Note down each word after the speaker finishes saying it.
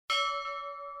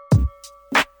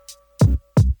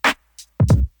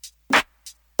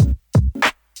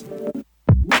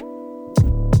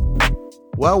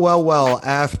Well,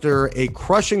 after a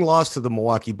crushing loss to the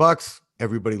Milwaukee Bucks,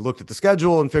 everybody looked at the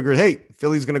schedule and figured, hey,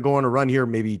 Philly's going to go on a run here,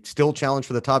 maybe still challenge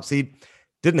for the top seed.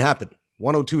 Didn't happen.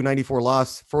 102-94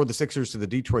 loss for the Sixers to the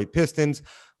Detroit Pistons.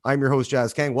 I'm your host,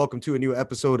 Jazz Kang. Welcome to a new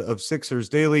episode of Sixers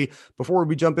Daily. Before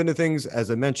we jump into things,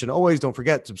 as I mentioned, always don't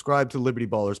forget, subscribe to Liberty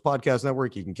Ballers Podcast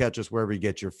Network. You can catch us wherever you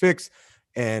get your fix.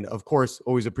 And of course,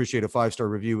 always appreciate a 5-star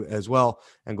review as well.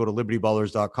 And go to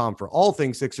libertyballers.com for all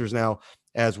things Sixers now,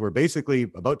 as we're basically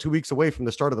about 2 weeks away from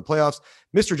the start of the playoffs.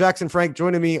 Mr. Jackson Frank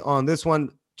joining me on this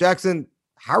one. Jackson,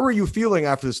 how are you feeling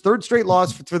after this third straight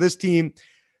loss for this team?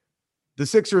 The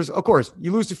Sixers, of course,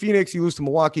 you lose to Phoenix, you lose to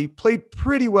Milwaukee, played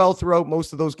pretty well throughout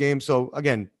most of those games. So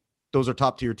again, those are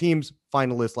top tier teams,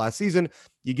 finalists last season.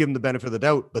 You give them the benefit of the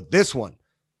doubt, but this one,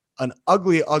 an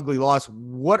ugly loss.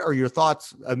 What are your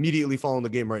thoughts immediately following the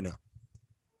game right now?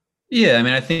 Yeah, I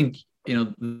mean, I think,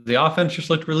 the offense just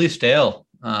looked really stale.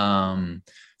 Harden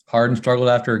struggled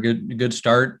after a good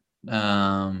start.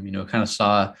 Kind of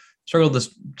struggled the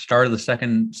start of the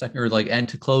second or end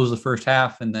to close the first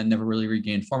half, and then never really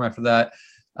regained form after that.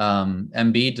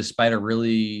 Embiid, despite a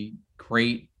really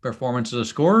great performance as a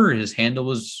scorer, his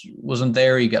handle wasn't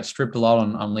there. He got stripped a lot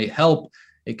on late help.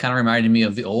 It kind of reminded me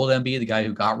of the old Embiid, the guy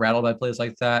who got rattled by plays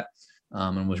like that,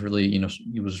 and was really,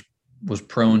 he was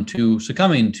prone to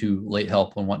succumbing to late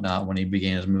help and whatnot when he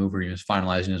began his move or he was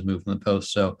finalizing his move from the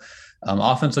post. So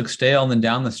offense looked stale, and then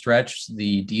down the stretch,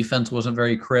 the defense wasn't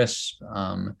very crisp.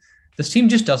 This team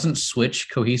just doesn't switch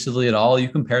cohesively at all. You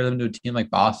compare them to a team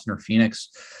like Boston or Phoenix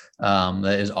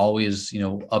that is always,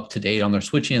 up to date on their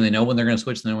switching, and they know when they're going to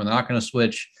switch and then when they're not going to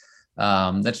switch.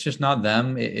 That's just not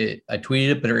them. I tweeted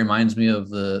it, but it reminds me of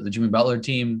the Jimmy Butler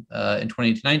team in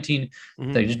 2019.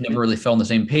 They just never really fell on the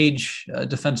same page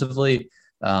defensively.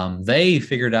 They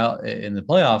figured out in the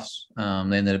playoffs.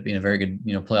 They ended up being a very good,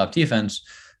 playoff defense.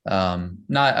 I'm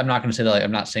not going to say that.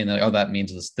 I'm not saying that. That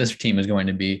means this team is going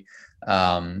to be.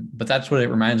 But that's what it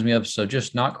reminds me of. So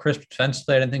just not crisp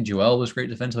defensively. I didn't think Joel was great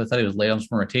defensively. I thought he was late on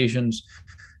some rotations.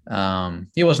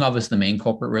 He wasn't obviously the main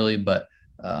culprit really, but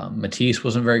Matisse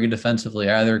wasn't very good defensively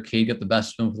either. Cade got the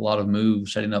best of him with a lot of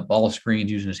moves, setting up ball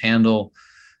screens, using his handle.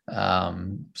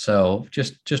 So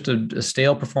just a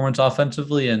stale performance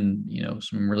offensively, and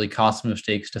some really costly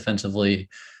mistakes defensively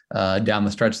down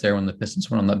the stretch there when the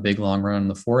Pistons went on that big long run in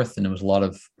the fourth, and it was a lot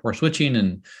of poor switching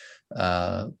and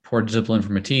poor discipline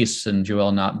for Matisse, and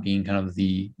Joel not being kind of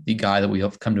the guy that we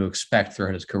have come to expect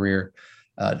throughout his career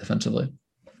defensively.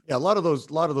 Yeah, a lot of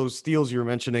those steals you were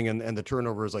mentioning and the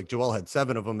turnovers, like Joel had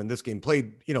 7 of them in this game,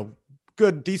 played,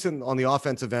 good, decent on the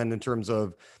offensive end in terms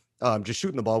of just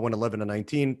shooting the ball, went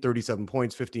 11-19, 37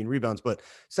 points, 15 rebounds, but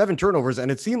 7 turnovers. And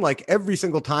it seemed like every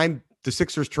single time the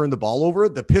Sixers turned the ball over,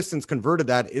 the Pistons converted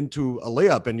that into a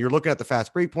layup. And you're looking at the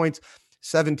fast break points,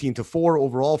 17-4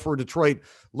 overall for Detroit.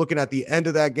 Looking at the end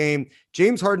of that game,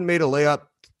 James Harden made a layup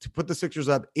to put the Sixers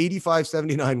up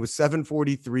 85-79 with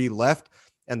 7:43 left.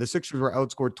 And the Sixers were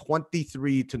outscored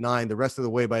 23-9 the rest of the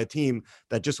way by a team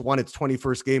that just won its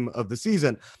 21st game of the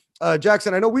season.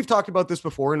 Jackson, I know we've talked about this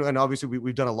before, and obviously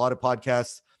we've done a lot of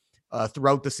podcasts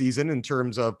throughout the season in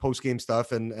terms of post-game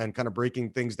stuff and kind of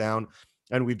breaking things down.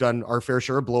 And we've done our fair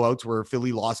share of blowouts where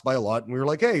Philly lost by a lot. And we were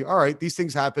like, hey, all right, these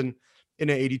things happen in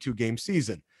an 82-game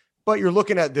season. But you're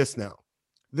looking at this now.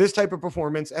 This type of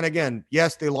performance, and again,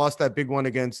 yes, they lost that big one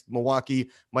against Milwaukee,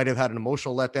 might have had an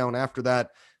emotional letdown after that.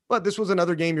 But this was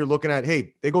another game you're looking at.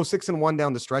 Hey, they go 6-1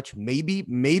 down the stretch. Maybe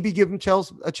give them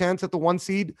Chelsea a chance at the 1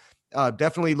 seed.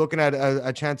 Definitely looking at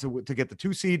a chance to get the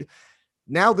 2 seed.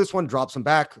 Now this one drops them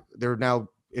back. They're now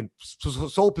in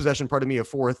sole possession, of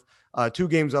 4th. 2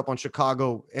 games up on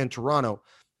Chicago and Toronto.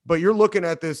 But you're looking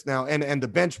at this now, and the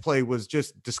bench play was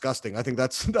just disgusting. I think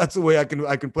that's the way I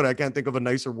can put it. I can't think of a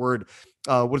nicer word.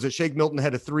 Was it Shake Milton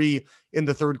had a 3 in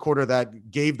the third quarter that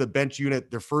gave the bench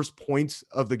unit their first points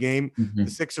of the game.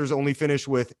 The Sixers only finished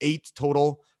with 8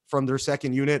 total from their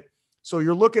second unit. So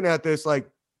you're looking at this like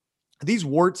these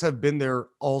warts have been there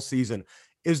all season.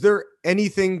 Is there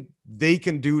anything they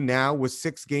can do now with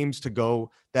 6 games to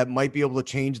go that might be able to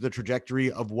change the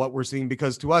trajectory of what we're seeing?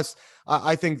 Because to us,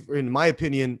 I think, in my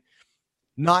opinion,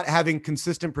 not having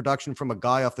consistent production from a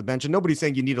guy off the bench, and nobody's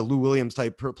saying you need a Lou Williams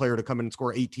type player to come in and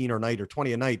score 18 a night or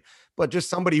 20 a night, but just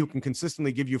somebody who can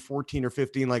consistently give you 14 or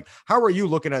 15. Like, how are you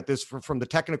looking at this from the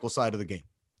technical side of the game?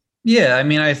 Yeah, I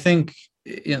mean, I think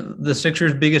the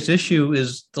Sixers' biggest issue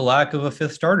is the lack of a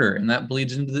 5th starter, and that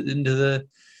bleeds into the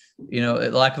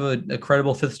lack of a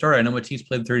credible 5th starter. I know Matisse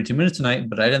played 32 minutes tonight,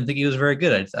 but I didn't think he was very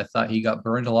good. I thought he got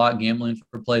burned a lot gambling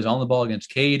for plays on the ball against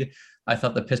Cade. I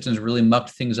thought the Pistons really mucked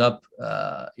things up.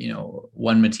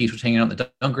 When Matisse was hanging out in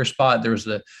the dunker spot, there was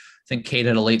think Cade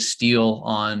had a late steal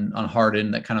on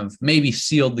Harden that kind of maybe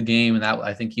sealed the game, and that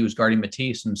I think he was guarding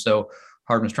Matisse, and so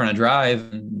Harden was trying to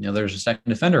drive, and there's a second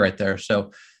defender right there.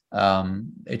 So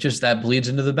it just that bleeds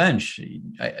into the bench.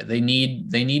 They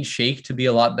need Shake to be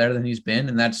a lot better than he's been,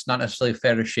 and that's not necessarily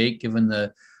fair to Shake given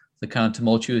the kind of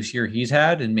tumultuous year he's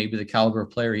had and maybe the caliber of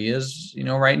player he is,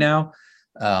 right now.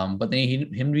 But they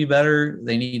need him to be better.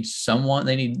 They need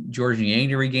Georges Niang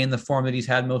to regain the form that he's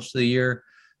had most of the year.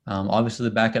 Obviously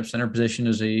the backup center position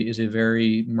is a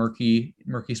very murky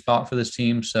spot for this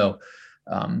team. So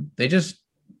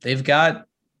they've got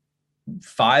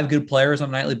 5 good players on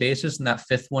a nightly basis, and that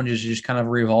 5th one is just kind of a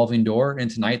revolving door.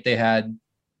 And tonight they had,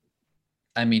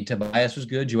 Tobias was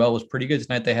good. Joel was pretty good.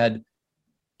 Tonight they had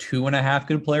 2.5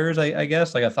 good players, I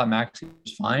guess. Like I thought Maxey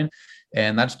was fine,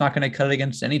 and that's not going to cut it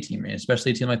against any team,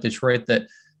 especially a team like Detroit that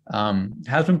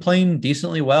has been playing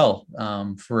decently well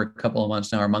for a couple of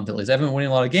months now, or a month at least. They haven't been winning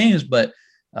a lot of games, but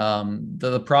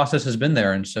the process has been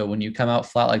there. And so when you come out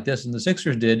flat like this, and the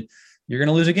Sixers did, you're going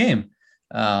to lose a game.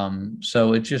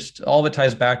 So it just, all of it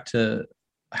ties back to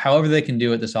however they can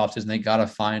do it this offseason. They got to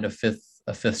find a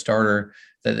fifth starter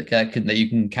that you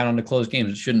can count on to close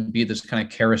games. It shouldn't be this kind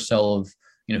of carousel of,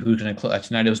 who's going to close.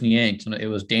 Tonight it was Niang. It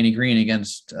was Danny Green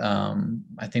against,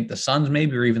 I think the Suns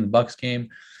maybe, or even the Bucks game.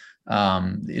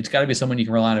 It's got to be someone you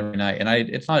can rely on every night. And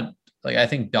it's not like, I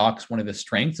think Doc's one of his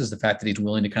strengths is the fact that he's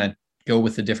willing to kind of go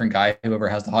with a different guy, whoever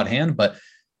has the hot hand. But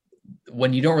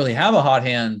when you don't really have a hot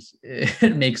hand,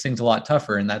 it makes things a lot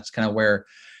tougher. And that's kind of where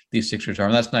these Sixers are.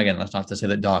 And that's not to say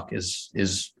that Doc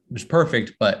is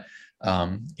perfect, but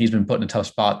he's been put in a tough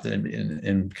spot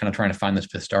in kind of trying to find this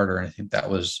 5th starter. And I think that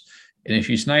was an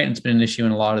issue tonight. And it's been an issue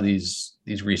in a lot of these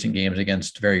recent games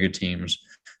against very good teams.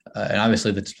 And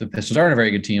obviously the Pistons aren't a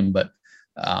very good team, but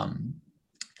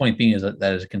point being is that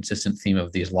is a consistent theme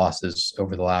of these losses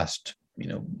over the last,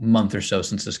 month or so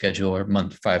since the schedule, or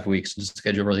 5 weeks since the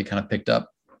schedule really kind of picked up.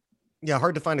 Yeah,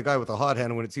 hard to find a guy with a hot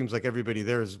hand when it seems like everybody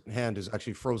there's hand is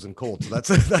actually frozen cold. So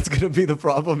that's going to be the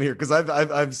problem here, because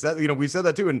I've said, we've said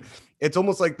that too, and it's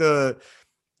almost like the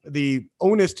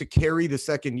onus to carry the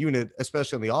second unit,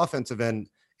 especially on the offensive end,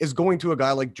 is going to a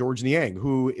guy like Georges Niang,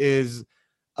 who is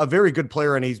a very good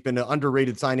player, and he's been an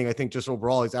underrated signing. I think just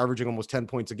overall, he's averaging almost 10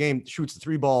 points a game, shoots the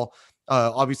 3 ball,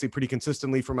 obviously pretty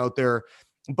consistently from out there.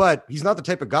 But he's not the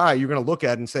type of guy you're going to look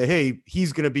at and say, hey,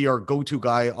 he's going to be our go-to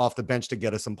guy off the bench to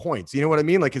get us some points. You know what I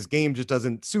mean? Like, his game just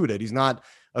doesn't suit it. He's not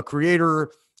a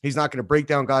creator. He's not going to break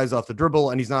down guys off the dribble,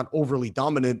 and he's not overly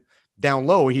dominant down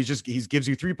low. He gives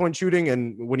you 3-point shooting,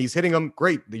 and when he's hitting them,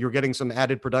 great. You're getting some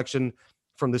added production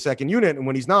from the second unit. And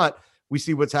when he's not, we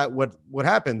see what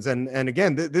happens. And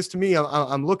again, this to me,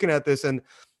 I'm looking at this, and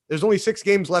there's only 6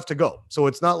 games left to go. So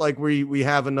it's not like we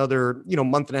have another,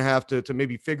 month and a half to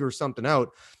maybe figure something out.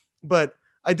 But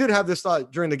I did have this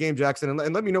thought during the game, Jackson,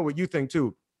 and let me know what you think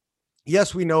too.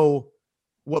 Yes, we know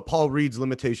what Paul Reed's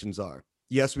limitations are.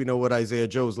 Yes, we know what Isaiah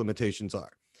Joe's limitations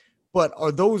are. But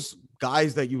are those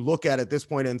guys that you look at this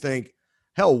point and think,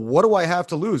 hell, what do I have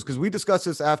to lose? Because we discussed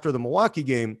this after the Milwaukee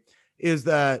game, is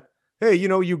that, hey,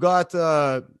 you got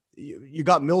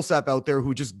Millsap out there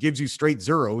who just gives you straight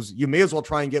zeros. You may as well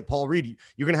try and get Paul Reed.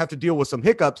 You're going to have to deal with some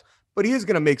hiccups, but he is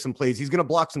going to make some plays. He's going to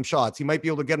block some shots. He might be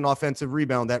able to get an offensive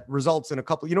rebound that results in a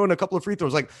couple of free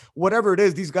throws. Like, whatever it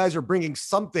is, these guys are bringing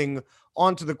something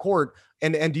onto the court.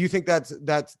 And do you think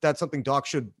that's something Doc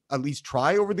should at least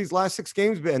try over these last 6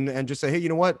 games and just say, hey, you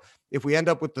know what? If we end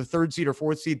up with the 3rd seed or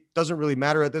 4th seed, doesn't really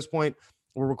matter at this point.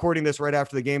 We're recording this right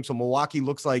after the game, so Milwaukee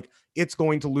looks like it's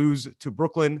going to lose to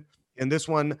Brooklyn in this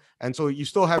one, and so you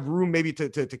still have room maybe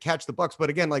to catch the Bucks. But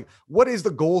again, like, what is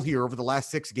the goal here over the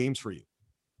last 6 games for you?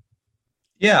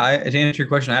 Yeah, to answer your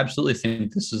question, I absolutely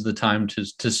think this is the time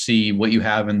to see what you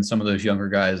have in some of those younger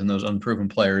guys and those unproven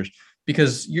players,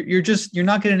 because you're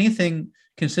not getting anything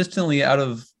consistently out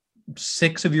of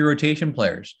 6 of your rotation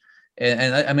players.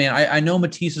 And I know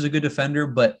Matisse is a good defender,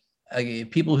 but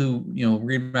people who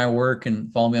read my work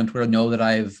and follow me on Twitter know that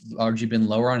I've largely been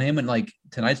lower on him. And like,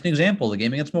 tonight's an example. The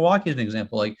game against Milwaukee is an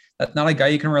example. Like, that's not a guy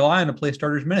you can rely on to play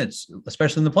starters minutes,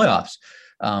 especially in the playoffs.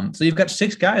 So you've got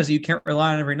 6 guys that you can't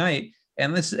rely on every night.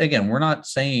 And this, again, we're not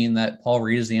saying that Paul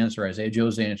Reed is the answer, Isaiah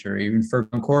Joe's the answer, even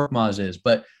Furkan Korkmaz is,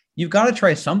 but you've got to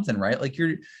try something, right?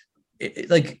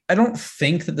 Like, I don't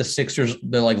think that the Sixers,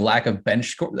 the lack of bench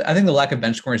score, I think the lack of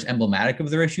bench scoring is emblematic of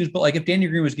their issues. But if Danny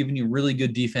Green was giving you really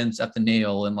good defense at the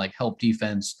nail and help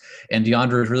defense, and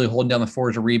DeAndre is really holding down the floor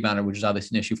as a rebounder, which is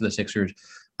obviously an issue for the Sixers,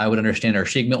 I would understand. Or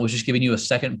Shake Milton was just giving you a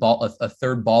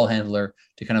 3rd ball handler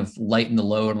to kind of lighten the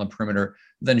load on the perimeter,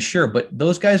 then sure. But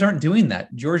those guys aren't doing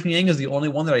that. Georges Niang is the only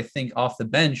one that I think off the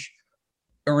bench,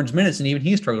 earns minutes, and even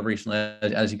he struggled recently,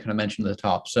 as you kind of mentioned at the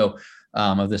top. So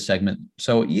of this segment.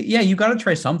 So yeah, you got to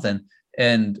try something.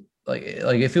 And like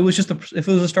if it was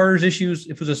a starter's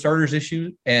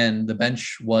issue and the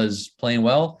bench was playing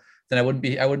well, then I wouldn't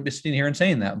be sitting here and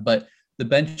saying that. But the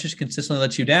bench just consistently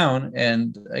lets you down.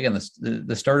 And again,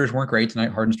 the starters weren't great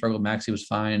tonight. Harden struggled. Maxey was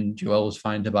fine. Joel was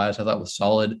fine. Tobias I thought was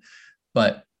solid,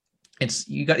 but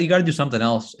you got to do something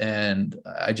else. And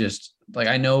I just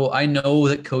I know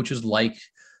that coaches like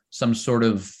some sort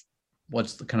of,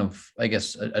 what's the kind of, I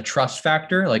guess, a trust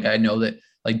factor. Like I know that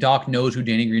Doc knows who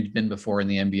Danny Green's been before in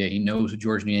the NBA. He knows who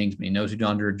George Niang's been. He knows who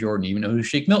DeAndre Jordan. He even knows who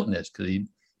Shake Milton is because he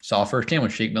saw firsthand when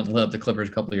Shake Milton lit up the Clippers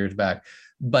a couple of years back.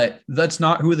 But that's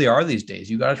not who they are these days.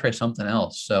 You got to try something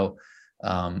else. So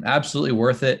absolutely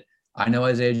worth it. I know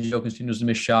Isaiah Joe continues to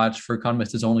miss shots. Furkan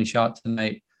missed his only shot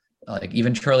tonight.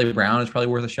 Even Charlie Brown is probably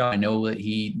worth a shot. I know that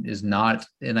he is not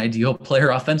an ideal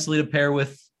player offensively to pair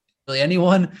with really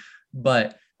anyone,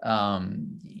 but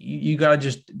you got to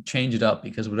just change it up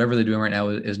because whatever they're doing right now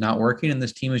is not working. And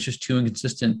this team is just too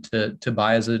inconsistent to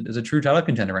buy as a true title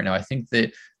contender right now. I think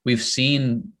that we've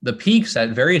seen the peaks at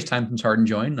various times since Harden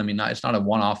joined. I mean, it's not a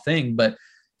one-off thing, but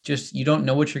just, you don't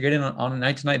know what you're getting on a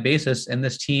night to night basis. And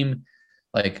this team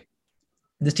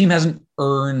hasn't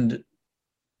earned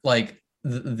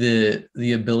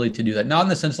the ability to do that. Not in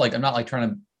the sense, I'm not trying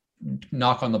to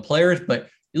knock on the players, but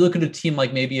you look at a team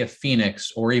like maybe a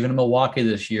Phoenix or even a Milwaukee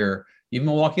this year, even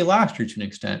Milwaukee last year to an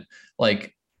extent,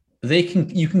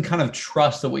 you can kind of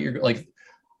trust that what you're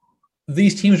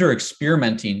these teams are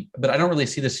experimenting, but I don't really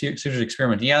see the Sixers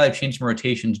experimenting. Yeah, they've changed some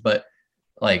rotations, but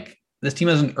this team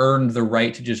hasn't earned the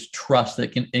right to just trust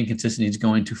that inconsistency is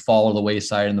going to fall to the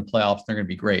wayside in the playoffs. They're going to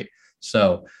be great.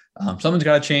 So someone's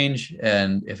got to change.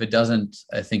 And if it doesn't,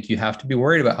 I think you have to be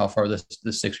worried about how far this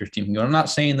Sixers team can go. I'm not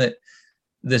saying that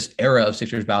this era of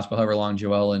Sixers basketball, however long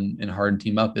Joel and Harden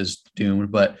team up, is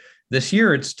doomed, but this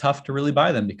year it's tough to really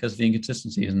buy them because of the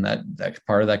inconsistencies, and that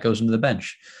part of that goes into the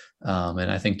bench.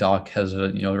 And I think Doc has a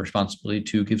responsibility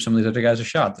to give some of these other guys a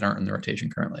shot that aren't in the rotation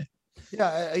currently.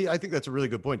 Yeah, I think that's a really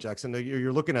good point, Jackson.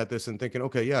 You're looking at this and thinking,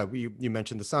 okay, yeah, you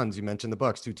mentioned the Suns, you mentioned the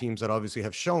Bucks, two teams that obviously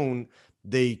have shown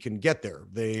they can get there.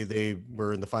 They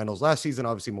were in the finals last season.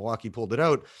 Obviously, Milwaukee pulled it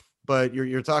out. But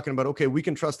you're talking about, okay, we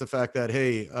can trust the fact that,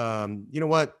 hey, you know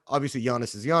what? Obviously,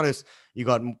 Giannis is Giannis. You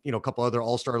got, a couple other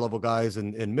all-star level guys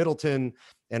in Middleton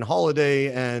and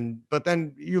Holiday. But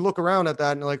then you look around at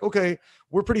that and you're like, okay,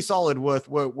 we're pretty solid with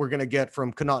what we're going to get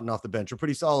from Connaughton off the bench. We're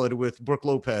pretty solid with Brook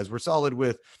Lopez. We're solid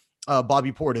with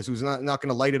Bobby Portis, who's not going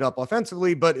to light it up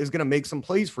offensively, but is going to make some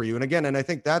plays for you. And I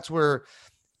think that's where,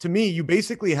 to me, you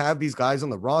basically have these guys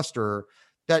on the roster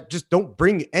that just don't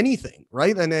bring anything,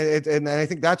 right? And I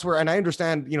think that's where, and I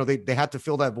understand, they had to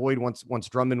fill that void once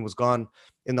Drummond was gone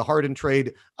in the Harden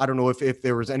trade. I don't know if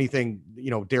there was anything,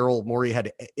 Daryl Morey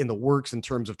had in the works in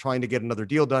terms of trying to get another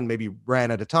deal done, maybe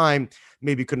ran out of time,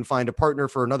 maybe couldn't find a partner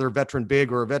for another veteran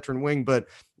big or a veteran wing. But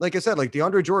like I said,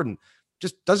 DeAndre Jordan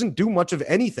just doesn't do much of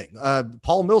anything.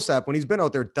 Paul Millsap, when he's been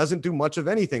out there, doesn't do much of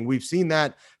anything. We've seen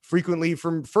that frequently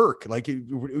from Furk.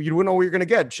 You wouldn't know what you're going to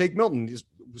get. Shake Milton,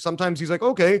 sometimes he's like,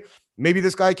 okay, maybe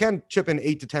this guy can chip in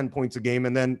 8 to 10 points a game,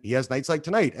 and then he has nights like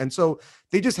tonight. And so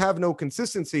they just have no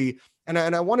consistency. And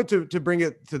I wanted to bring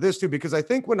it to this too, because I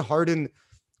think when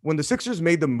the Sixers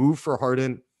made the move for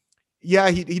Harden,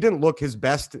 yeah, he didn't look his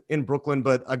best in Brooklyn,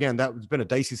 but again, that's been a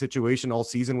dicey situation all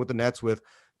season with the Nets, with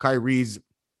Kyrie's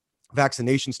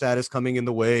vaccination status coming in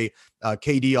the way,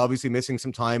 KD obviously missing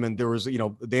some time, and there was,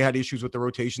 they had issues with the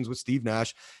rotations with Steve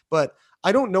Nash. But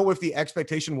I don't know if the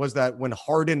expectation was that when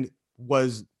Harden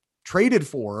was traded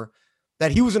for,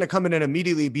 that he was going to come in and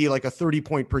immediately be like a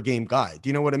 30-point per game guy. Do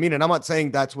you know what I mean? And I'm not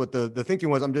saying that's what the thinking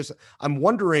was. I'm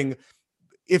wondering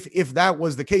if that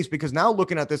was the case, because now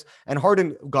looking at this, and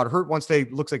Harden got hurt once,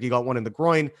 looks like he got one in the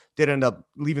groin, did end up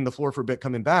leaving the floor for a bit,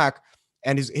 coming back.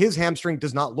 And his hamstring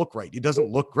does not look right. He doesn't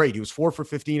look great. He was 4 for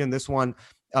 15 in this one,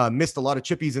 missed a lot of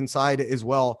chippies inside as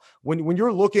well. When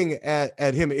you're looking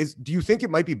at him, do you think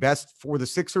it might be best for the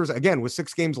Sixers, again, with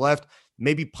 6 games left,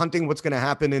 maybe punting what's going to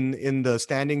happen in the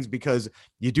standings? Because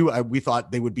we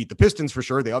thought they would beat the Pistons for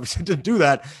sure. They obviously didn't do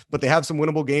that, but they have some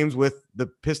winnable games with the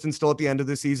Pistons still at the end of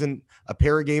the season, a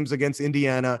pair of games against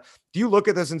Indiana. Do you look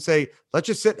at this and say, let's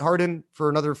just sit Harden for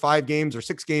another 5 games or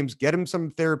 6 games, get him some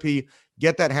therapy,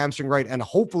 get that hamstring right, and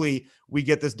hopefully we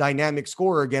get this dynamic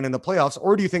scorer again in the playoffs?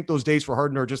 Or do you think those days for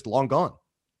Harden are just long gone?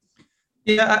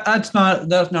 Yeah, that's not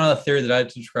a theory that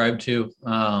I'd subscribe to.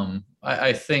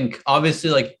 I think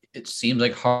obviously it seems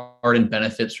like Harden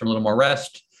benefits from a little more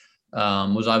rest.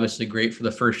 Was obviously great for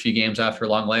the first few games after a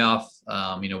long layoff.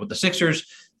 With the Sixers,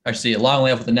 actually a long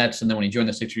layoff with the Nets, and then when he joined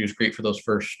the Sixers, he was great for those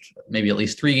first maybe at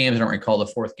least 3 games. I don't recall the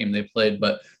fourth game they played,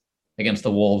 but against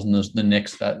the Wolves and the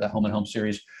Knicks, that home and home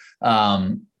series.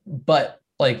 But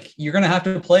like you're going to have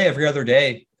to play every other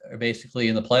day, basically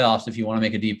in the playoffs if you want to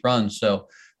make a deep run. So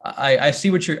I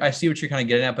see what you're kind of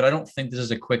getting at, but I don't think this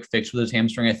is a quick fix with his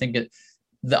hamstring. I think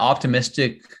the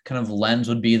optimistic kind of lens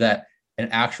would be that an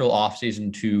actual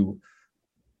offseason to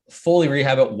fully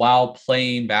rehab it while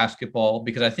playing basketball,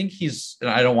 because I think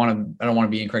I don't want to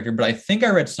be incorrect here, but I think I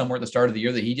read somewhere at the start of the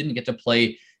year that he didn't get to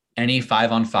play any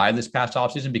 5-on-5 this past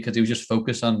offseason because he was just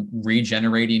focused on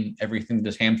regenerating everything that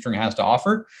this hamstring has to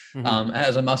offer,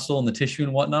 as a muscle and the tissue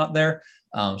and whatnot there.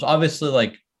 So obviously,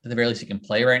 like at the very least, he can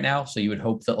play right now. So you would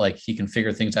hope that like he can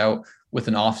figure things out with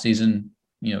an offseason,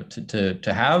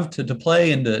 to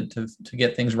play and to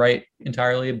get things right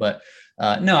entirely. But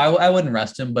no, I wouldn't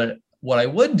rest him. But what I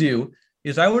would do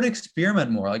is I would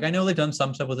experiment more. Like I know they've done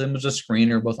some stuff with him as a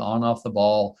screener, both on and off the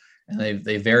ball. And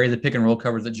they vary the pick and roll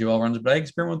coverage that Joel runs, but I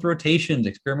experiment with rotations,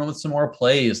 experiment with some more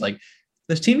plays. Like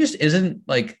this team just isn't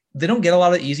like, they don't get a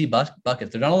lot of easy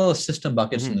buckets. They're not a lot of system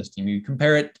buckets in this team. You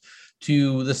compare it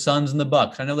to the Suns and the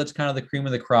Bucks. I know that's kind of the cream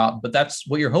of the crop, but that's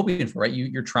what you're hoping for, right?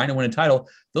 You're trying to win a title.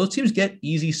 Those teams get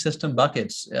easy system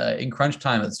buckets in crunch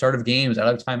time, at the start of games,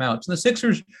 out of timeouts. And the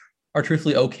Sixers are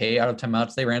truthfully okay out of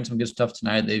timeouts. They ran some good stuff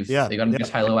tonight. They got a nice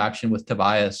high-low action with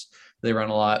Tobias. They run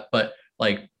a lot, but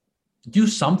like, do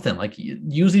something, like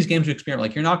use these games to experiment.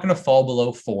 Like you're not going to fall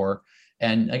below 4.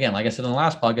 And again, like I said in the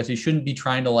last podcast, you shouldn't be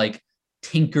trying to like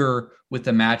tinker with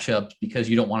the matchups because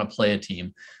you don't want to play a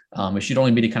team. It should only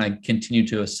be to kind of continue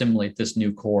to assimilate this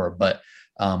new core. But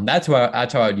that's how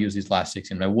I would use these last 6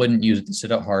 games. I wouldn't use it to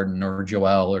sit out Harden or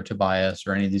Joel or Tobias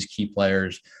or any of these key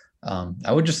players.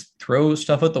 I would just throw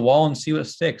stuff at the wall and see what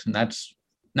sticks. And that's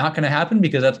not going to happen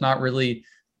because that's not really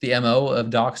the MO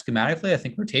of Doc schematically. I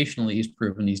think rotationally he's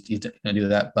proven he's going to do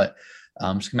that, but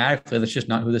schematically that's just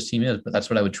not who this team is. But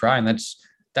that's what I would try, and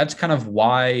that's kind of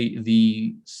why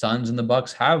the Suns and the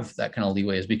Bucks have that kind of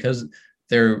leeway, is because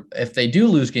if they do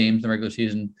lose games in the regular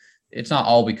season, it's not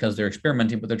all because they're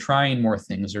experimenting, but they're trying more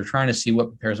things. They're trying to see what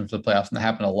prepares them for the playoffs, and that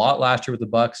happened a lot last year with the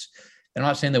Bucks. And I'm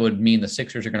not saying that would mean the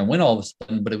Sixers are going to win all of a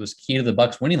sudden, but it was key to the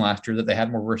Bucks winning last year that they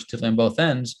had more versatility on both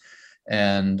ends.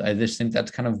 And I just think that's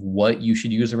kind of what you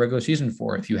should use the regular season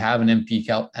for. If you have an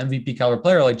MVP caliber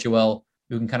player like Joel,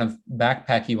 who can kind of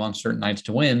backpack you on certain nights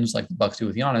to wins, like the Bucks do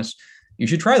with Giannis, you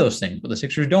should try those things. But the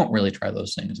Sixers don't really try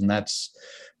those things, and that's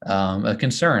a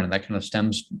concern. And that kind of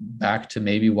stems back to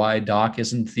maybe why Doc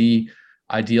isn't the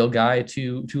ideal guy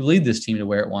to lead this team to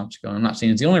where it wants to go. And I'm not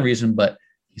saying it's the only reason, but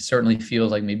he certainly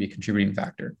feels like maybe a contributing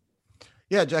factor.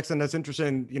 Yeah, Jackson, that's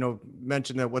interesting.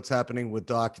 Mention that what's happening with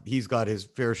Doc, he's got his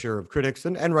fair share of critics,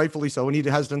 and rightfully so. And he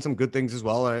has done some good things as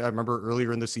well. I remember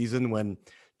earlier in the season when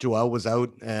Joel was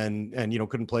out and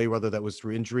couldn't play, whether that was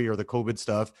through injury or the COVID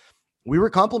stuff. We were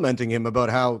complimenting him about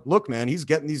how, look, man, he's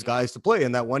getting these guys to play.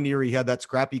 And that one year he had that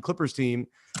scrappy Clippers team,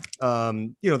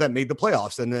 that made the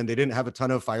playoffs, and then they didn't have a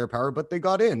ton of firepower, but they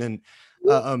got in.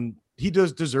 And he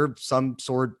does deserve some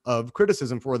sort of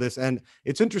criticism for this. And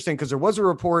it's interesting because there was a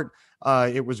report,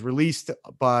 it was released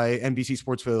by NBC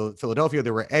Sports Philadelphia.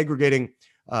 They were aggregating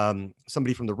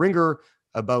somebody from the Ringer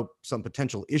about some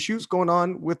potential issues going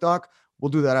on with Doc. We'll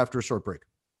do that after a short break.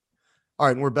 All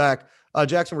right, and we're back.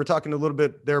 Jackson, we're talking a little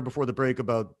bit there before the break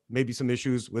about maybe some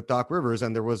issues with Doc Rivers,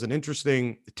 and there was an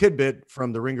interesting tidbit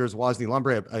from the Ringer's Wosny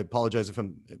Lambre. I apologize if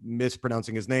I'm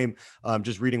mispronouncing his name.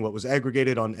 Just reading what was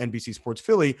aggregated on NBC Sports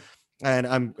Philly, and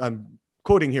I'm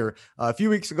quoting here. A few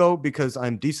weeks ago, because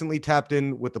I'm decently tapped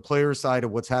in with the player side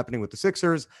of what's happening with the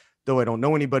Sixers, though I don't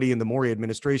know anybody in the Morey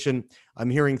administration,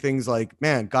 I'm hearing things like,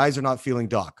 man, guys are not feeling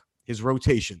Doc, his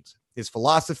rotations, his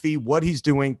philosophy, what he's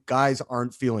doing, guys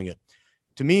aren't feeling it.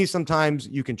 To me, sometimes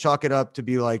you can chalk it up to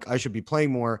be like, I should be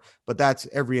playing more, but that's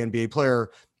every NBA player.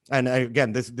 And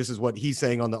again, this is what he's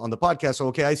saying on the podcast. So,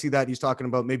 okay, I see that he's talking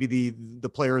about maybe the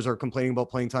players are complaining about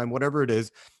playing time, whatever it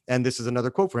is. And this is another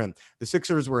quote for him. The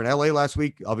Sixers were in LA last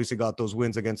week, obviously got those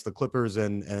wins against the Clippers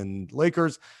and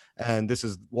Lakers. And this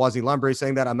is Wosny Lambre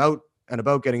saying that I'm out and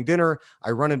about getting dinner.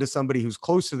 I run into somebody who's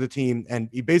close to the team. And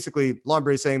he basically,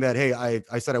 Lambre saying that, hey,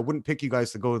 I said I wouldn't pick you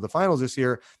guys to go to the finals this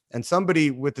year. And somebody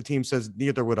with the team says,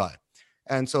 neither would I.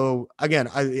 And so again,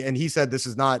 and he said this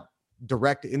is not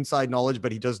direct inside knowledge,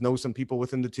 but he does know some people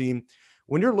within the team.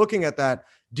 When you're looking at that,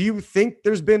 do you think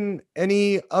there's been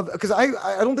any of, because I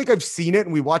don't think I've seen it,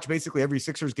 and we watch basically every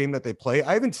Sixers game that they play.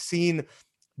 I haven't seen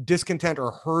discontent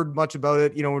or heard much about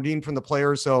it, Dean, from the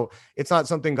players. So it's not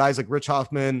something guys like Rich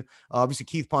Hoffman, obviously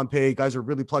Keith Pompey, guys are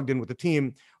really plugged in with the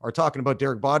team, are talking about.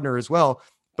 Derek Bodner as well.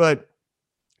 But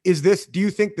do you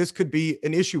think this could be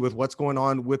an issue with what's going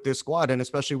on with this squad and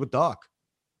especially with Doc?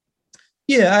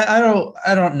 Yeah,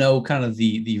 I don't know kind of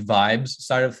the vibes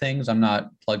side of things. I'm not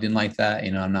plugged in like that.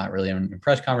 I'm not really in a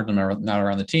press conference. I'm not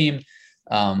around the team.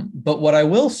 But what I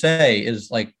will say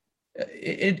is like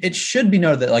it should be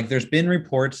noted that like there's been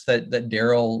reports that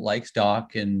Daryl likes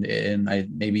Doc and I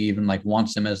maybe even like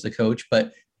wants him as the coach.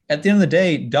 But at the end of the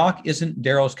day, Doc isn't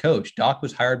Daryl's coach. Doc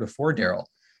was hired before Daryl.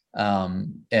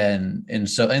 And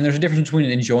there's a difference between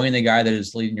enjoying the guy that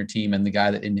is leading your team and the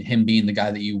guy that, and him being the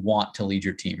guy that you want to lead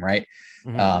your team, right?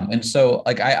 Mm-hmm. And so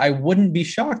like I wouldn't be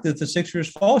shocked that the Sixers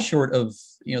fall short of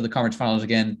the conference finals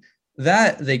again,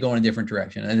 that they go in a different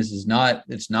direction. And it's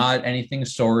not anything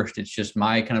sourced. It's just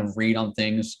my kind of read on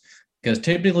things, because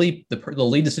typically the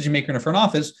lead decision maker in a front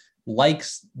office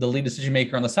likes the lead decision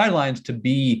maker on the sidelines to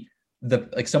be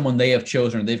someone they have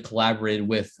chosen or they've collaborated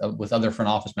with other front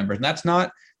office members. And that's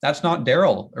not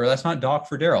Daryl, or that's not Doc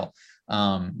for Daryl.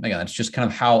 Again, that's just kind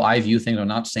of how I view things. I'm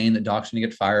not saying that Doc's going to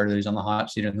get fired or that he's on the hot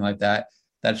seat or anything like that.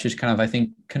 That's just kind of, I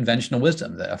think, conventional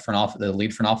wisdom that the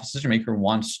lead front office decision maker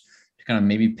wants to kind of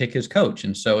maybe pick his coach.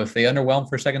 And so if they underwhelm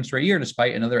for a second straight year,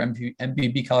 despite another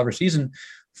MVP caliber season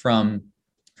from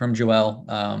Joel,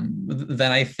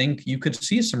 then I think you could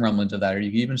see some rumblings of that, or you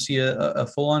could even see a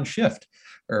full on shift,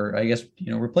 or I guess,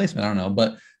 replacement. I don't know.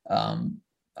 But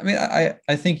I mean,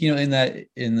 I think, in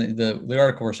the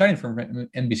article we're citing from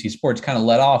NBC Sports kind of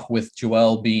led off with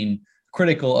Joel being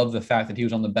critical of the fact that he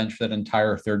was on the bench for that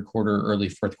entire third quarter, early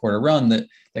fourth quarter run that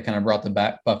kind of brought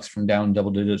the Bucks from down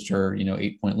double digits to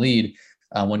 8-point lead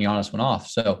when Giannis went off.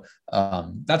 So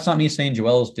that's not me saying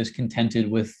Joel's discontented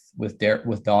with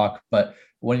Doc, but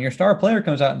when your star player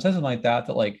comes out and says something like that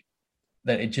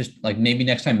it just like maybe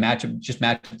next time match up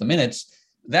the minutes,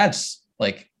 that's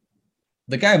like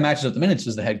the guy who matches up the minutes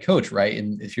is the head coach, right?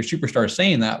 And if your superstar is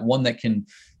saying that, one that can,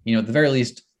 at the very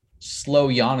least, slow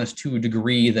Giannis to a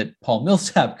degree that Paul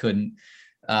Millsap couldn't,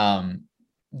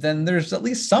 then there's at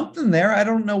least something there. I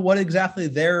don't know what exactly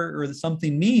there or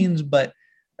something means, but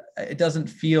it doesn't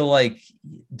feel like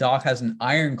Doc has an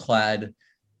ironclad,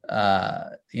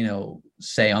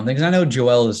 say on things. I know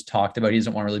Joel has talked about he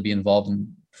doesn't want to really be involved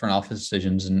in front office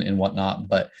decisions and whatnot,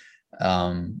 but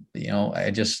I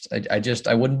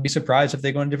wouldn't be surprised if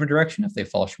they go in a different direction if they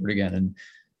fall short again. And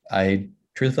I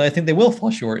think they will fall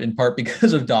short in part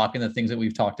because of Doc and the things that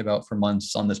we've talked about for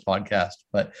months on this podcast.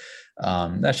 But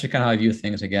that's just kind of how I view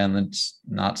things. Again, it's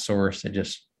not sourced. It's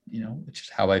just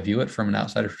how I view it from an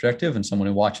outsider perspective and someone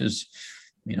who watches,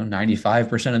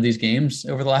 95% of these games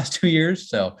over the last 2 years.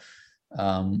 So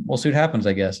we'll see what happens,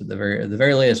 I guess. At the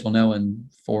very latest, we'll know in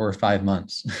 4 or 5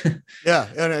 months. Yeah.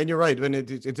 And you're right. And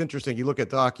it's interesting. You look at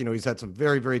Doc, he's had some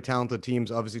very, very talented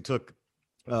teams. Obviously took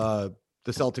the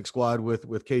Celtic squad with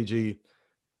KG,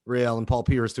 Ray Allen, Paul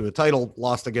Pierce to a title,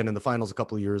 lost again in the finals a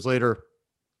couple of years later.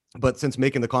 But since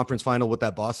making the conference final with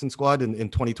that Boston squad in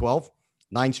 2012,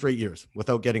 9 straight years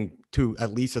without getting to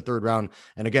at least a third round.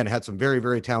 And again, had some very,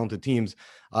 very talented teams,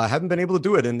 haven't been able to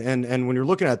do it. And when you're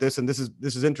looking at this, and this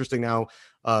is interesting now,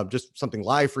 just something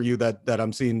live for you that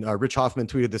I'm seeing. Rich Hoffman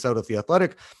tweeted this out of The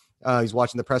Athletic. He's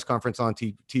watching the press conference on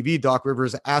TV. Doc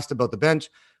Rivers asked about the bench,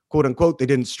 quote unquote, they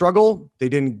didn't struggle. They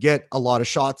didn't get a lot of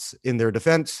shots in their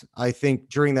defense. I think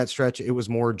during that stretch, it was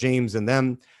more James and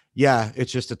them. Yeah,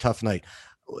 it's just a tough night.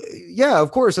 Yeah,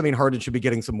 of course. I mean, Harden should be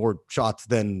getting some more shots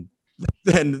than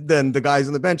the guys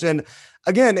on the bench. And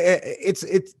again, it's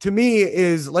to me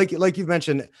is like you've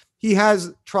mentioned, he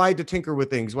has tried to tinker with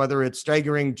things, whether it's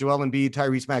staggering Joel Embiid,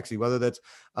 Tyrese Maxey, whether that's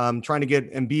trying to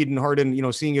get Embiid and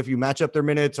Harden, seeing if you match up their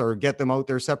minutes or get them out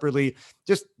there separately.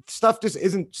 Just stuff just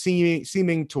isn't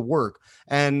seeming to work.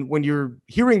 And when you're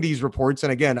hearing these reports,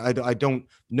 and again, I don't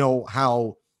know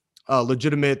how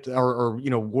legitimate or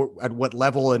at what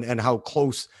level and how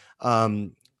close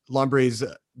Lombre's,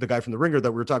 the guy from The Ringer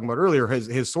that we were talking about earlier,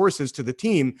 his sources to the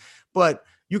team, but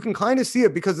you can kind of see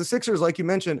it because the Sixers, like you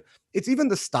mentioned, it's even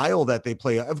the style that they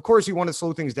play. Of course, you want to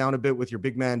slow things down a bit with your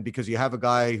big man because you have a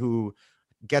guy who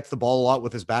gets the ball a lot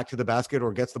with his back to the basket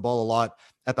or gets the ball a lot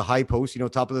at the high post,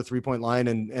 top of the 3-point line.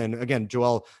 And again,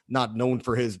 Joel, not known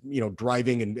for his,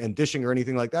 driving and dishing or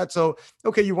anything like that. So,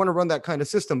 okay, you want to run that kind of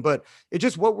system, but it's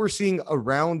just what we're seeing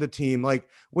around the team. Like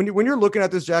when you're looking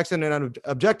at this, Jackson, and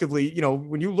objectively,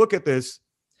 when you look at this,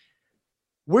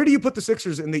 where do you put the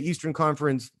Sixers in the Eastern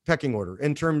Conference pecking order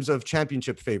in terms of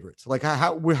championship favorites? Like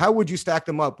how would you stack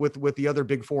them up with the other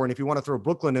big four? And if you want to throw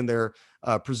Brooklyn in there,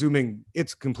 presuming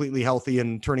it's completely healthy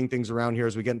and turning things around here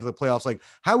as we get into the playoffs, like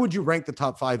how would you rank the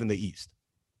top 5 in the East?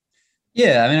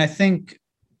 Yeah. I mean,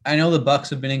 I know the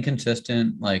Bucks have been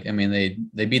inconsistent. Like, I mean,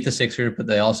 they beat the Sixers, but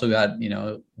they also got,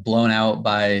 blown out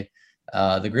by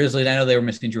The Grizzlies, I know they were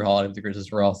missing Drew Holiday. The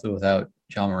Grizzlies were also without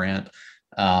John Morant.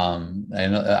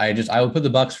 And I would put the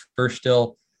Bucks first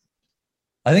still.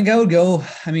 I think I would go.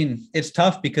 I mean, it's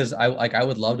tough because I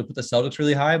would love to put the Celtics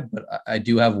really high, but I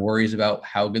do have worries about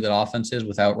how good that offense is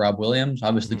without Rob Williams.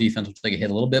 Obviously, the defense will take a hit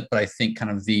a little bit, but I think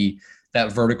kind of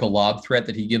that vertical lob threat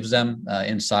that he gives them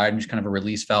inside and just kind of a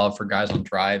release valve for guys on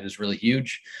drive is really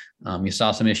huge. You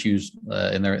saw some issues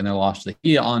in their loss to the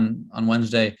Heat on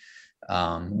Wednesday.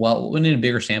 Well, we need a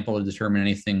bigger sample to determine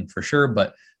anything for sure,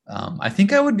 but I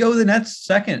think I would go the Nets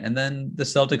second, and then the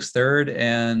Celtics third,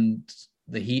 and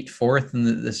the Heat fourth,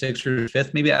 and the Sixers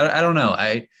fifth. Maybe I don't know.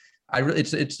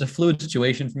 It's a fluid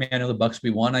situation for me. I know the Bucks will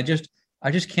be one. I just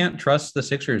can't trust the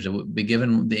Sixers. It would be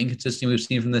given the inconsistency we've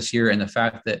seen from this year and the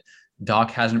fact that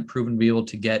Doc hasn't proven to be able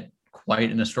to get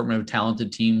quite an assortment of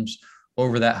talented teams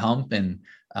over that hump. And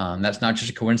that's not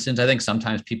just a coincidence. I think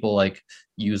sometimes people like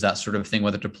use that sort of thing,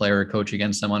 whether to play or coach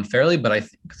against them unfairly. But I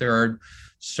think there are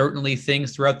certainly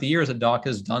things throughout the years that Doc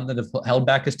has done that have held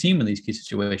back his team in these key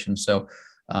situations. So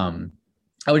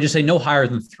I would just say no higher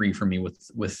than 3 for me with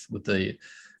the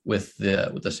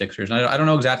Sixers. And I don't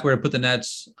know exactly where to put the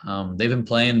Nets. They've been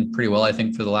playing pretty well, I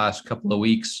think, for the last couple of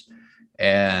weeks.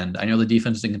 And I know the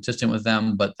defense is inconsistent with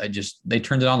them, but they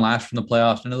turned it on last from the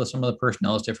playoffs. I know that some of the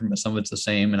personnel is different, but some of it's the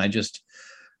same. And I just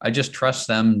trust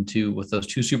them with those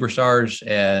 2 superstars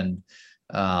and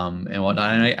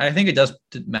whatnot. And I think it does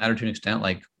matter to an extent,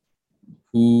 like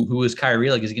who is Kyrie?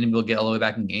 Like, is he going to be able to get all the way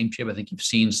back in game shape? I think you've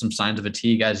seen some signs of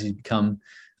fatigue as he's become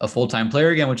a full-time player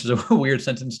again, which is a weird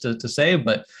sentence to say,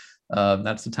 but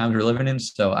that's the times we're living in.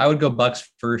 So I would go Bucks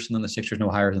first, and then the Sixers no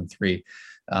higher than 3,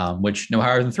 which no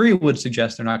higher than 3 would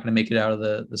suggest they're not going to make it out of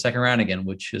the second round again,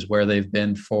 which is where they've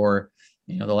been for,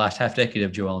 the last half decade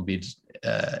of Joel Embiid's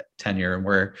tenure, and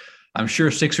where I'm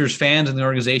sure Sixers fans and the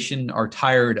organization are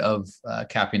tired of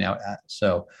capping out at.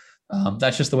 So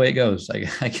that's just the way it goes,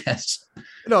 I guess.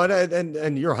 No,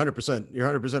 and you're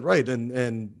 100% right.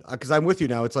 And because I'm with you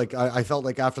now, it's like, I felt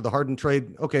like after the Harden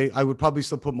trade, okay, I would probably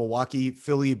still put Milwaukee,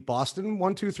 Philly, Boston,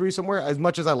 1, 2, 3 somewhere. As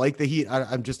much as I like the Heat,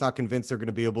 I'm just not convinced they're going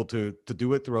to be able to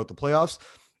do it throughout the playoffs.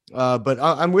 But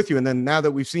I'm with you. And then now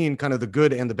that we've seen kind of the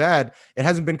good and the bad, it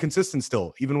hasn't been consistent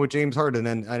still, even with James Harden.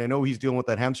 And I know he's dealing with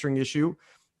that hamstring issue.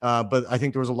 But I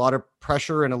think there was a lot of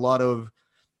pressure and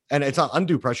and it's not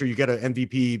undue pressure. You get an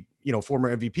MVP,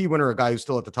 former MVP winner, a guy who's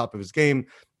still at the top of his game,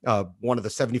 one of the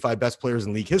 75 best players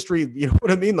in league history. You know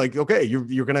what I mean? Like, okay,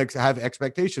 you're going to have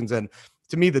expectations. And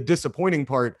to me, the disappointing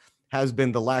part has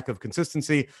been the lack of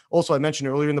consistency. Also, I mentioned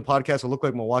earlier in the podcast, it looked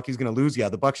like Milwaukee's going to lose. Yeah,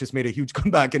 the Bucks just made a huge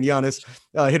comeback, and Giannis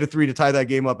hit a 3 to tie that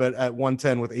game up at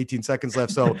 110 with 18 seconds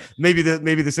left. So maybe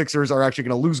the Sixers are actually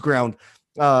going to lose ground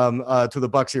to the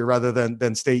Bucks here rather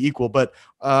than stay equal. But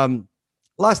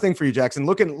last thing for you, Jackson,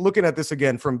 looking at this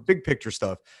again from big picture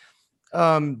stuff.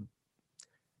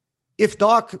 If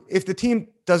the team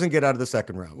doesn't get out of the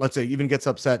second round, let's say even gets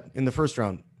upset in the first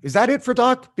round, is that it for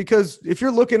Doc? Because if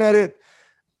you're looking at it,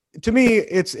 to me,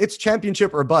 it's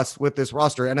championship or bust with this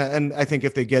roster. And I think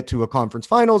if they get to a conference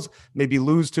finals, maybe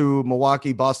lose to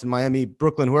Milwaukee, Boston, Miami,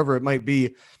 Brooklyn, whoever it might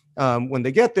be, when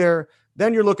they get there,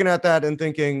 then you're looking at that and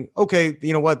thinking, okay,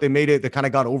 you know what? They made it. They kind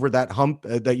of got over that hump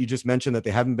that you just mentioned that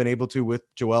they haven't been able to with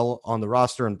Joel on the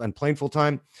roster and playing full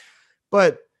time.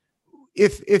 But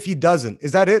if he doesn't,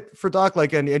 is that it for Doc?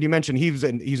 Like, and you mentioned he's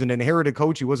an inherited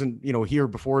coach. He wasn't, here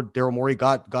before Daryl Morey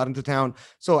got into town.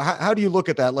 So how do you look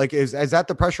at that? Like, is that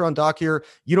the pressure on Doc here?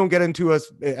 You don't get into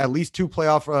at least 2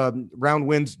 playoff round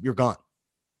wins, you're gone.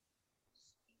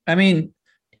 I mean,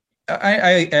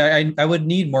 I would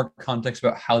need more context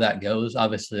about how that goes.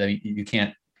 Obviously, I mean, you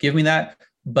can't give me that,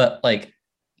 but like,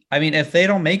 I mean, if they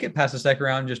don't make it past the second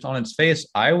round, just on its face,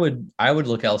 I would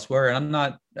look elsewhere. And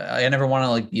I never want to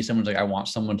like be someone's like, I want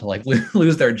someone to like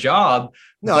lose their job.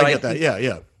 No, I get that.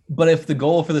 Yeah. But if the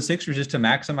goal for the Sixers is to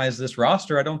maximize this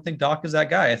roster, I don't think Doc is that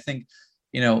guy. I think,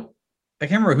 I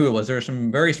can't remember who it was. There are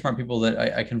some very smart people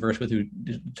that I converse with who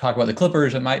talk about the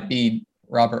Clippers. It might be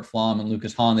Robert Flom and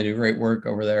Lucas Hahn. They do great work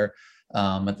over there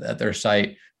at their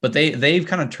site, but they've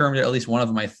kind of termed it, at least one of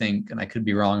them, I think, and I could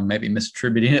be wrong, maybe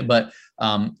misattributing it, but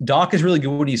Doc is really good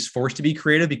when he's forced to be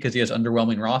creative because he has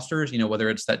underwhelming rosters, whether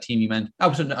it's that team you meant, I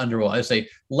was underwhelming, I'd say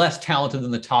less talented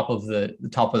than the top of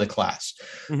the class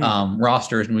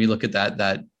rosters. And we look at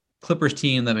that Clippers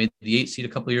team that made the 8th seed a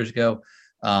couple of years ago.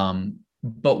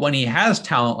 But when he has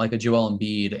talent like a Joel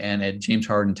Embiid and a James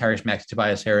Harden, Tyrese Maxey,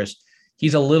 Tobias Harris,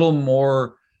 he's a little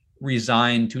more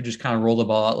resigned to just kind of roll the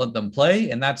ball out, let them play.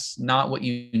 And that's not what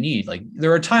you need. Like,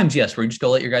 there are times, yes, where you just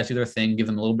go let your guys do their thing, give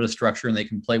them a little bit of structure, and they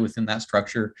can play within that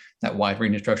structure, that wide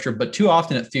range of structure. But too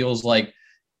often it feels like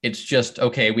It's just,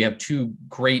 okay, we have two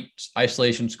great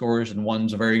isolation scorers and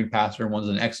one's a very good passer and one's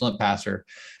an excellent passer.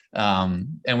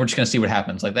 And we're just going to see what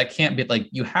happens. Like, that can't be, like,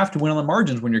 you have to win on the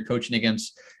margins when you're coaching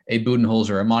against a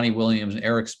Budenholzer, a Monty Williams, and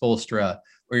Eric Spoelstra,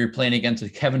 or you're playing against a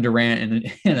Kevin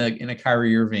Durant and a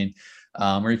Kyrie Irving.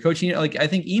 Or you're coaching, like, I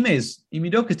think Ime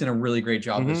Udoka's done a really great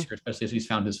job this year, especially as he's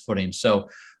found his footing. So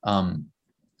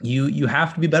you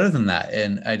have to be better than that.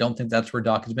 And I don't think that's where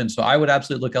Doc has been. So I would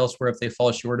absolutely look elsewhere if they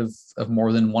fall short of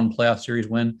more than one playoff series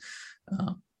win.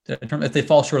 If they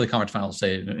fall short of the conference finals,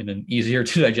 say, in an easier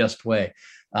to digest way.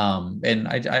 And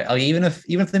I even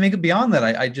if they make it beyond that,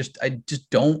 I just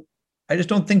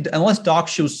don't think, unless Doc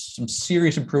shows some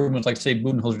serious improvements, like say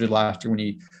Budenholzer did last year when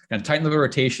he kind of tightened the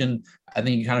rotation. I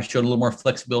think he kind of showed a little more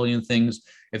flexibility in things.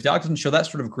 If Doc doesn't show that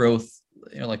sort of growth,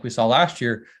 like we saw last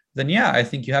year, then yeah, I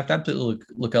think you have to absolutely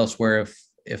look elsewhere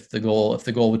if the goal of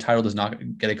the title does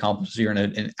not get accomplished here,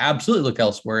 and absolutely look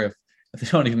elsewhere if they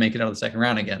don't even make it out of the second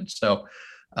round again. So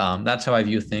that's how I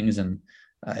view things, and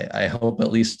I hope,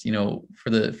 at least, for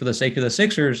the sake of the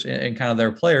Sixers and kind of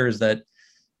their players,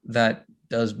 that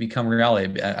does become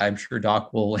reality. I'm sure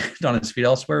Doc will land on his feet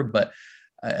elsewhere, but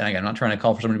and again, I'm not trying to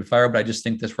call for somebody to be fired, but I just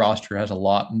think this roster has a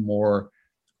lot more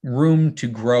room to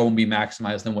grow and be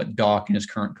maximized than what Doc and his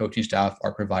current coaching staff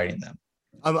are providing them.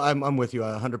 I'm with you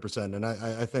 100%. And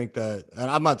I think that,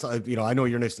 and I'm not, I know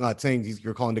you're not saying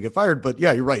you're calling to get fired, but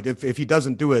yeah, you're right. If he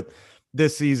doesn't do it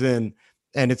this season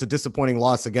and it's a disappointing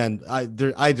loss again,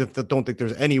 I just don't think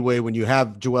there's any way, when you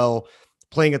have Joel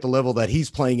playing at the level that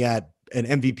he's playing at, an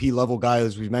MVP level guy,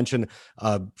 as we mentioned,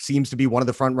 seems to be one of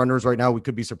the front runners right now. We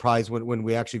could be surprised when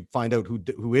we actually find out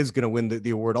who is going to win the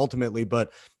award ultimately,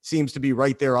 but seems to be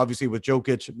right there, obviously, with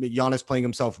Jokic. Giannis playing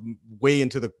himself way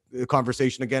into the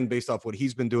conversation again, based off what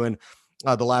he's been doing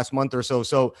the last month or so.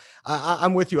 So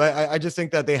I'm with you. I just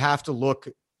think that they have to look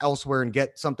elsewhere and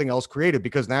get something else created,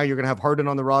 because now you're going to have Harden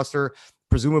on the roster.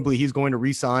 Presumably he's going to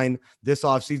re-sign this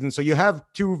offseason. So you have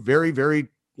two very, very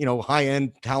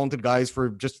high-end talented guys for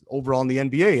just overall in the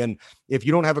NBA. And if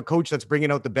you don't have a coach that's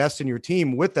bringing out the best in your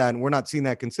team with that, and we're not seeing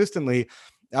that consistently,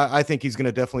 I think he's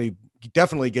going to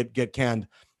definitely get canned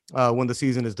when the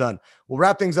season is done. We'll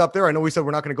wrap things up there. I know we said we're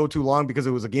not going to go too long because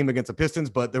it was a game against the Pistons,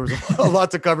 but there was a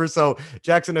lot to cover. So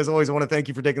Jackson, as always, I want to thank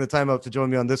you for taking the time out to join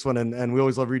me on this one. And we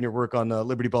always love reading your work on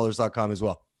libertyballers.com as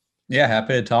well. Yeah,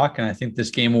 happy to talk. And I think this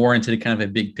game warranted kind of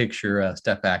a big picture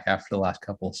step back after the last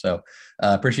couple. So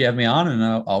appreciate you having me on, and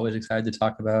always excited to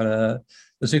talk about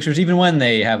the Sixers, even when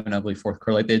they have an ugly fourth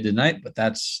quarter like they did tonight. But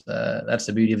that's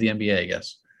the beauty of the NBA, I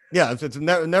guess. Yeah, it's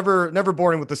never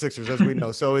boring with the Sixers, as we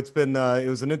know. So it's been it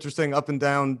was an interesting up and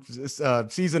down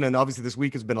season, and obviously this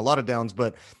week has been a lot of downs,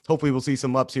 but hopefully we'll see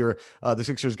some ups here. The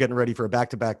Sixers getting ready for a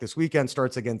back-to-back this weekend.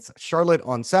 Starts against Charlotte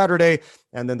on Saturday,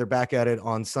 and then they're back at it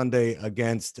on Sunday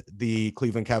against the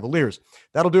Cleveland Cavaliers.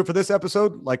 That'll do it for this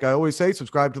episode. Like I always say,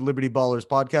 subscribe to the Liberty Ballers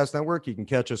Podcast Network. You can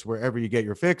catch us wherever you get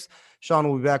your fix. Sean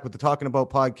will be back with the Talking About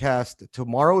podcast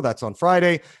tomorrow. That's on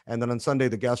Friday, and then on Sunday,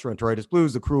 the Gastroenteritis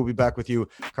Blues. The crew will be back with you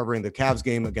covering the Cavs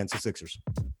game against the Sixers.